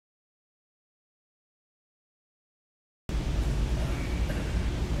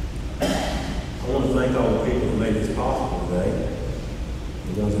thank all the people who made this possible today.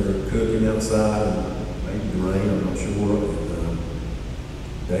 The ones that are cooking outside, and maybe the rain, I'm not sure. And,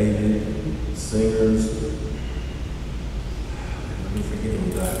 David, singers. Let me forget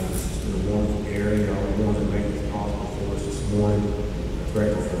anybody. It's just been a wonderful area. All the ones that made this possible for us this morning. I'm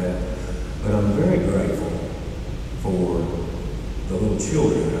grateful for that. But I'm very grateful for the little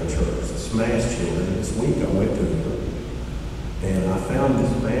children in our church, the Smash children. This week I went to them, and I found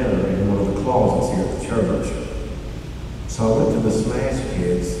this banner in one of the closets here at the church. So I went to the Smash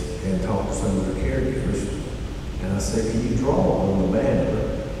kids and talked to some of their caregivers, and I said, can you draw on the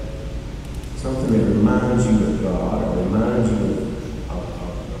banner something that reminds you of God, or reminds you of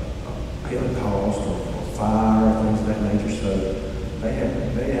Pentecost, or fire, things of that nature? So they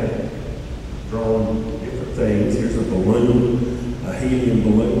had drawn different things. Here's a balloon, a helium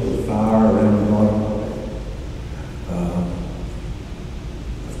balloon with fire around the bottom of it.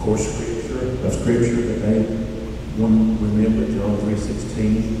 Of course, scripture that they remember, John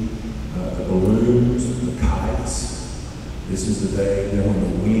 3:16. The balloons, the kites. This is the day when the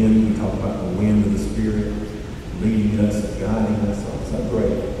wind, we talk about the wind of the Spirit leading us and guiding us. I'm so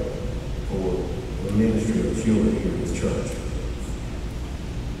grateful for the ministry of children here in this church.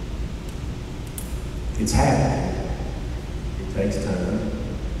 It's happening. It takes time.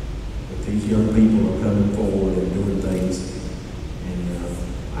 But these young people are coming forward and doing things. And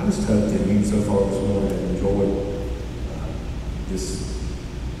I just hope that you so far this morning have enjoyed this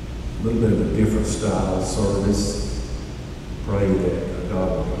little bit of a different style service. Pray that God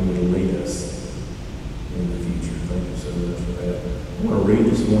will continue to lead us in the future. Thank you so much for that. I want to read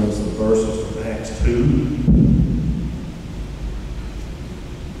this morning some verses from Acts 2.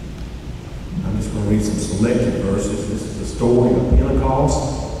 I'm just going to read some selected verses. This is the story of Pentecost.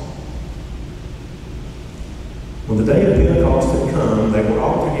 When the day of Pentecost had come, they were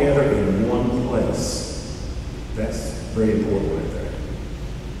all together in one place. That's very important right there.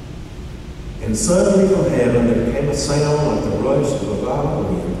 And suddenly from heaven there came a sound like the rush of a violent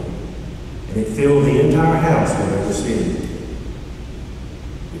wind, and it filled the entire house where they were sitting.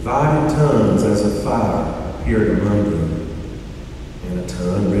 Divided tongues as of fire appeared among them, and a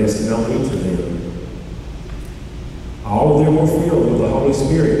tongue rested on each of them. All of them were filled with the Holy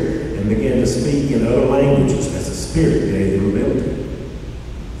Spirit and began to speak in other languages as the Spirit gave them ability.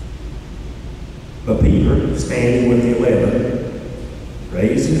 But Peter, standing with the 11,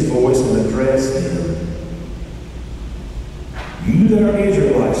 raised his voice and addressed them. You that are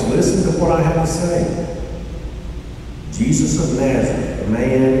Israelites, listen to what I have to say. Jesus of Nazareth, a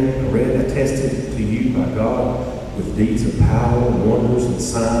man attested to you by God with deeds of power, wonders, and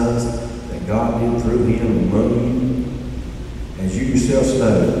signs that God did through him among you. As you yourselves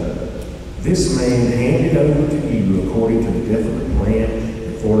know, this man handed over to you according to the definite plan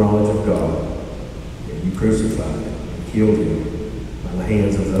and foreknowledge of God. And you crucified him and killed him by the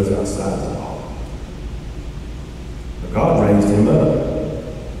hands of those outside the law. But God raised him up,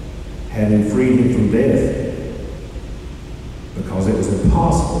 having freed him from death, because it was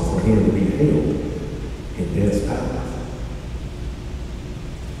impossible for him to be held in death's power.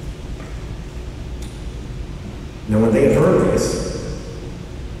 Now when they had heard this,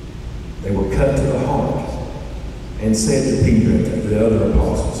 they were cut to the heart and said to Peter and to the other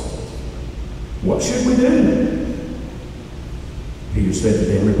apostles, what should we do? Peter said to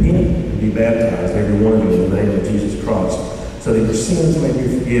them, repent and be baptized, every one of you, in the name of Jesus Christ, so that your sins may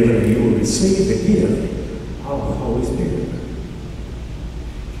be forgiven and you will receive the gift of the Holy Spirit.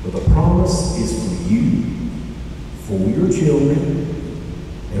 For the promise is for you, for your children,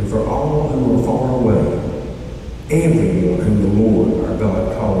 and for all who are far away, everyone whom the Lord our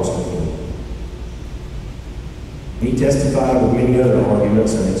God calls to him. He testified with many other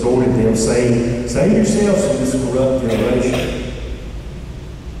arguments and exhorted them, saying, save yourselves from this corrupt generation.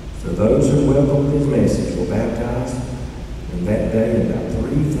 So those who welcomed his message were baptized, and that day about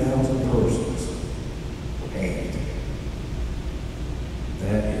 3,000 persons were added.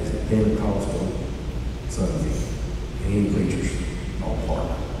 That is a Pentecostal Sunday. Any preachers all part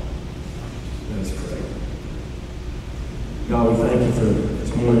of it. Let's pray. God, we thank you for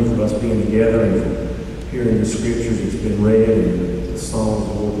this morning, for us being together and for hearing the scriptures that's been read and the songs,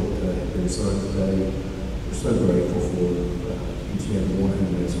 Lord, that have been sung today. We're so grateful for each and every one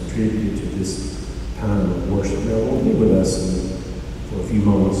who has contributed to this time of worship. Now, Lord, be with us for a few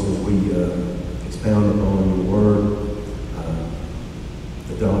moments as we expound upon the Word,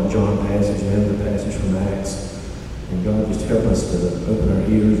 the John passage and the passage from Acts. And God, just help us to open our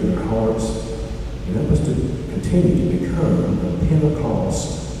ears and our hearts and help us to continue to become a Pentecost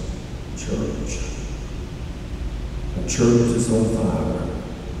church. A church that's on fire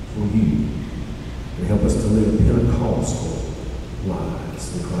for you and help us to live Pentecostal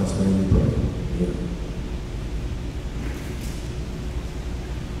lives. In Christ's name we pray. Amen.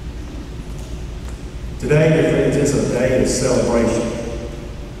 Today, dear friends, is a day of celebration.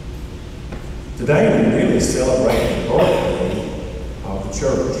 Today, we really celebrate the birthday of the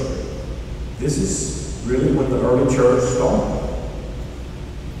church. This is really when the early church started.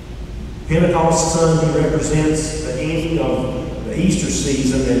 Pentecost Sunday represents the ending of the Easter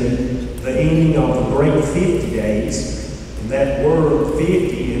season and the ending of the great 50 days. And that word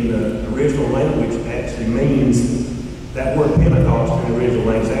 50 in the original language actually means, that word Pentecost in the original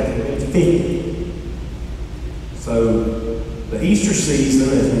language actually means 50. So the Easter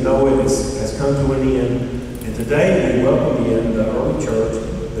season, as we know it, has come to an end. And today we welcome in the early church,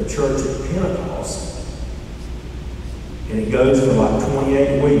 the church of Pentecost. And it goes for like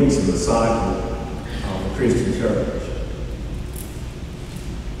 28 weeks in the cycle of the Christian church.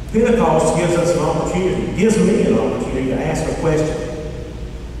 Pentecost gives us an opportunity, gives me an opportunity to ask a question.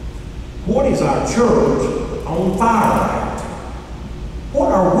 What is our church on fire about?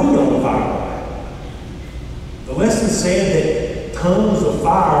 What are we on fire about? The lesson said that tongues of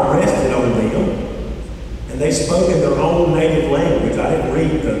fire rested on them, and they spoke in their own native language. I didn't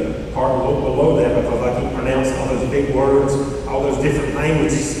read the part below that because I can't pronounce all those big words, all those different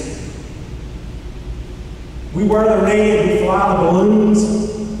languages. We wear the red, we fly the balloons,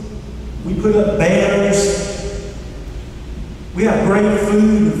 we put up banners, we have great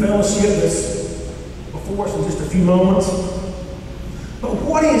food and fellowship that's before us in just a few moments. But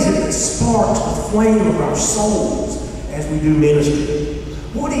what is it that sparks the flame of our souls as we do ministry?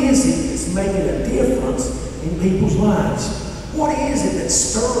 What is it that's making a difference in people's lives? What is it that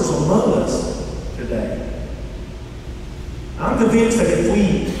stirs among us today? I'm convinced that if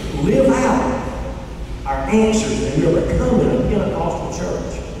we live out our answers, then we're becoming a Pentecostal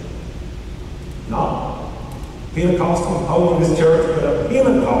church. Not Pentecostal holiness church, but a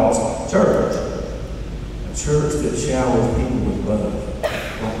Pentecost church. A church that showers people with love,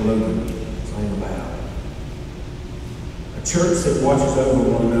 like Logan sang about. A church that watches over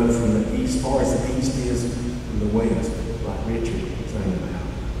one another from the east, as far as the east is from the west, like Richard sang about.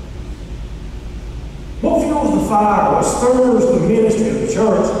 What fuels the fire? What stirs the ministry of the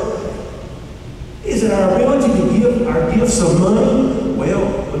church? Is it our ability to give our gifts of money? Well,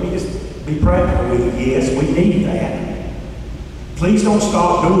 let me just be practical with you. Yes, we need that. Please don't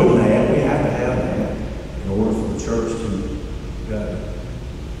stop doing that. We have to have that in order for the church to go.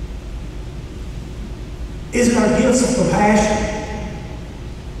 Is it our gifts of compassion?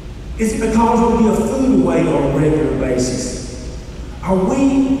 Is it because we give food away on a regular basis? Are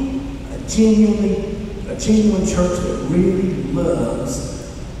we a genuine church that really loves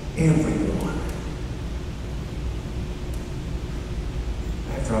everyone?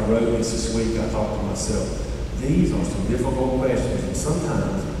 After I wrote this week, I thought to myself, these are some difficult questions, and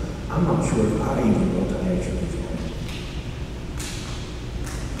sometimes I'm not sure if I even want to answer these questions.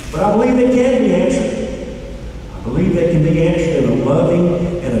 But I believe they can be answered. I believe they can be answered in a loving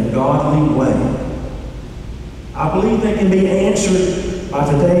and a godly way. I believe they can be answered by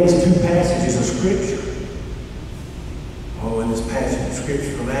today's two passages of Scripture. Oh, in this passage of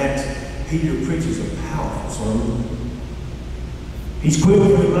Scripture from Acts, Peter preaches a powerful sermon. He's quick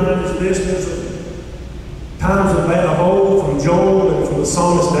to remind his listeners of times of old, from Joel and from the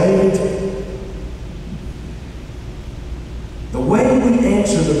psalmist David. The way we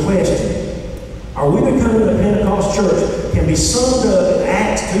answer the question, are we becoming a Pentecost church, can be summed up in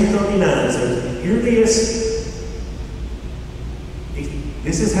Acts 2:39. So hear this.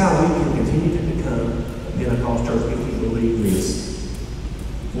 This is how we can continue to become a Pentecost church if we believe this.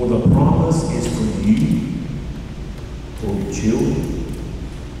 For the promise is for you, for your children,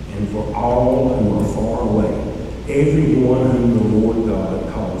 and for all who are far away, everyone whom the Lord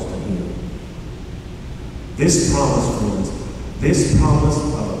God calls to him. This promise, friends, this promise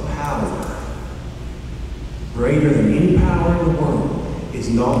of a power greater than any power in the world is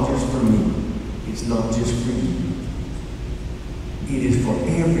not just for me. It's not just for you. It is for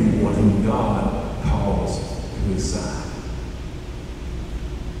everyone whom God calls to his side.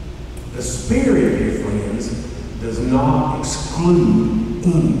 The Spirit, dear friends, does not exclude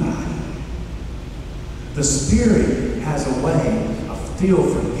anybody. The Spirit has a way of still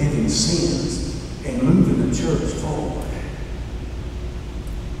forgiving sins and moving the church forward.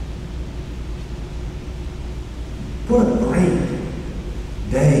 What a great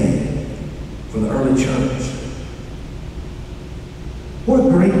day for the early church. What a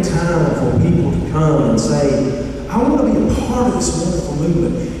great time for people to come and say, I want to be a part of this wonderful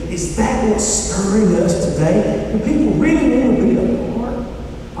movement. Is that what's stirring us today? Do people really want to be a part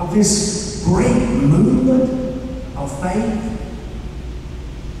of this this great movement of faith.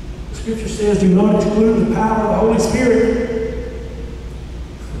 The Scripture says, do not exclude the power of the Holy Spirit.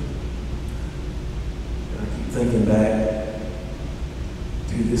 And I keep thinking back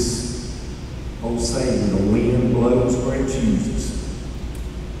to this old saying, the wind blows where it chooses.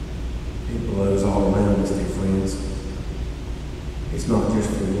 It blows all around us, dear friends. It's not just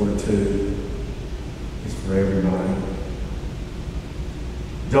for one or two. It's for everybody.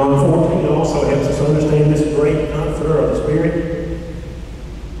 John 14 also helps us understand this great comforter of the Spirit.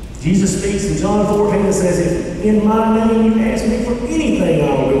 Jesus speaks in John 14 and says, if in my name you ask me for anything, I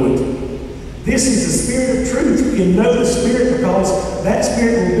will do it. This is the Spirit of truth. You can know the Spirit because that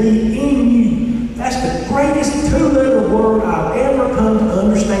Spirit will be in you. That's the greatest two-letter word I've ever come to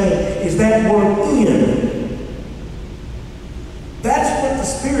understand, is that word in. That's what the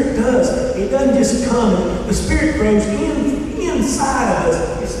Spirit does. It doesn't just come. The Spirit grows inside of us.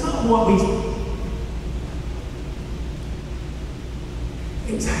 It's not what we...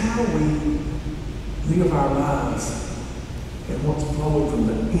 It's how we live our lives and what's flowing from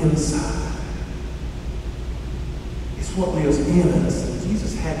the inside. It's what lives in us. And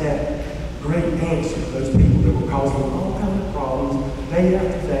Jesus had that great answer to those people that were causing all kinds of problems day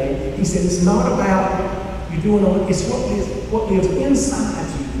after day. He said, it's not about you doing all, it's what lives inside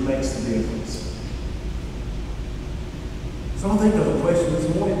you that makes the difference. So I think of a question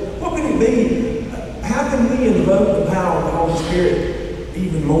this morning, what can it be? How can we invoke the power of the Holy Spirit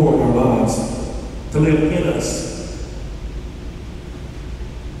even more in our lives to live in us?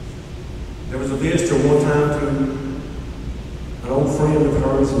 There was a visitor one time to an old friend of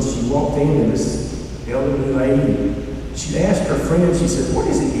hers, and she walked in, and this elderly lady, she asked her friend, she said, what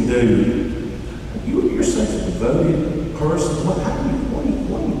is it you do? You're such a devoted person. What do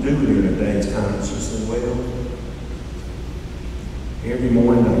you do during a day's time? And she said, well, every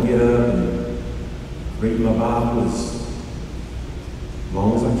morning I get up and read my Bible as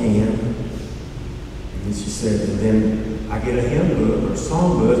long as I can. And then she said, and then I get a hymn book or a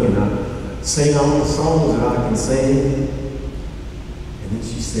song book, and I sing all the songs that I can sing. And then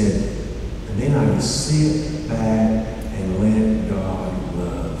she said, and then I just sit back and let God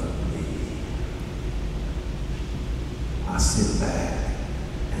love me. I sit back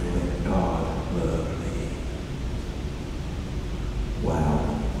and let God love me. Wow.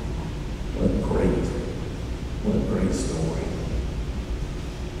 What a great story.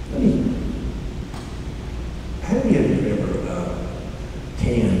 Have you ever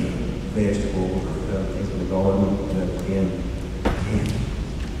canned vegetables or things in the garden? Canned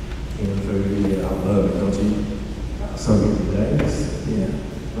food? Yeah, I love it, don't you? Some of your days? Yeah,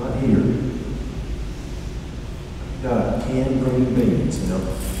 not here. Got canned green beans, you know.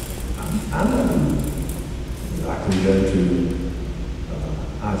 I know I can go to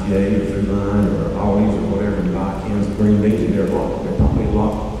IGA or Food Line or Aldi's or whatever and buy cans of green beans, and they're probably a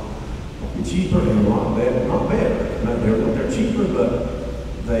lot cheaper and a lot better. Not better. No, they're cheaper, but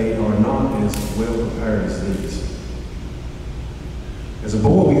they are not as well prepared as these. As a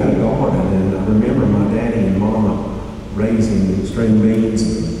boy, we had a garden, and I remember my daddy and mama raising string beans.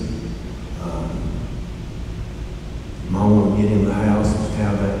 And, Mama would get in the house and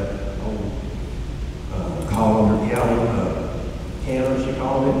have that old colander, canner, she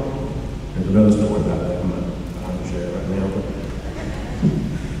called it. There's another story about that I'm not going to share right now. But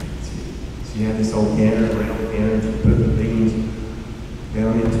she had this old canner, round canner, and she put the beans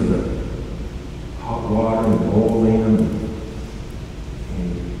down into the hot water and boil them,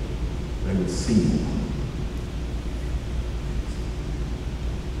 and they would seal.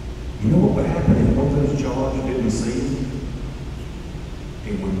 You know what would happen if one of those jars didn't seal?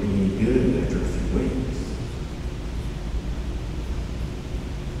 It wouldn't be any good after a few weeks.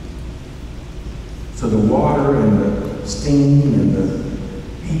 So the water and the steam and the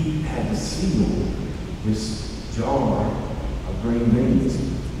heat had to seal this jar of green beans.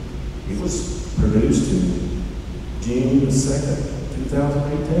 It was produced in June the 2nd,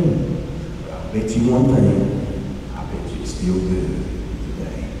 2018. But I bet you one thing, I bet you it's still good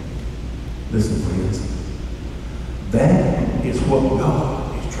today. Listen, friends, that is what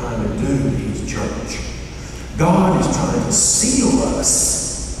God is trying to do in His church. God is trying to seal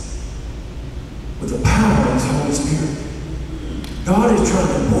us with the power of His Holy Spirit. God is trying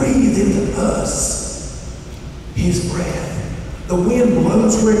to breathe into us His breath. The wind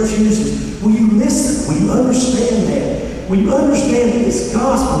blows where it chooses. Will you listen? Will you understand that? Will you understand that this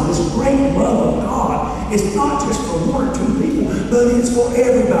gospel, this great love of God, is not just for one or two people, but it's for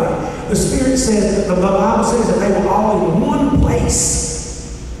everybody. The Spirit says, the Bible says that they were all in one place.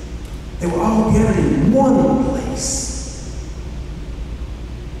 They were all gathered in one place.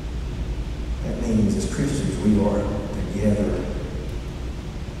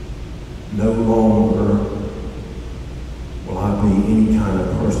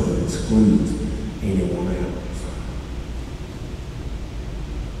 excludes anyone else.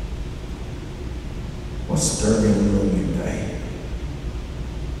 What's stirring in you today?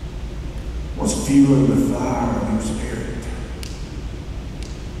 What's fueling the fire of your spirit?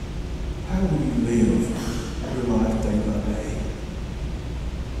 How will you live your life day by day?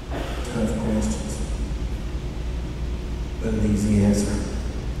 Tough questions. But an easy answer.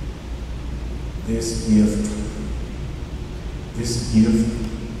 This gift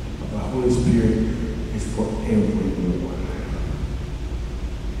of the Holy Spirit is for everyone.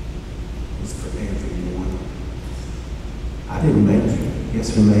 It's for everyone. I didn't make you.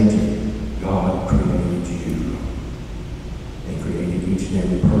 Yes, who made you? God created you. And created each and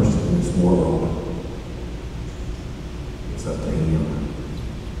every person in this world. It's up to Him.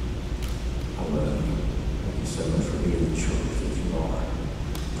 I love you. Thank you so much for being the church.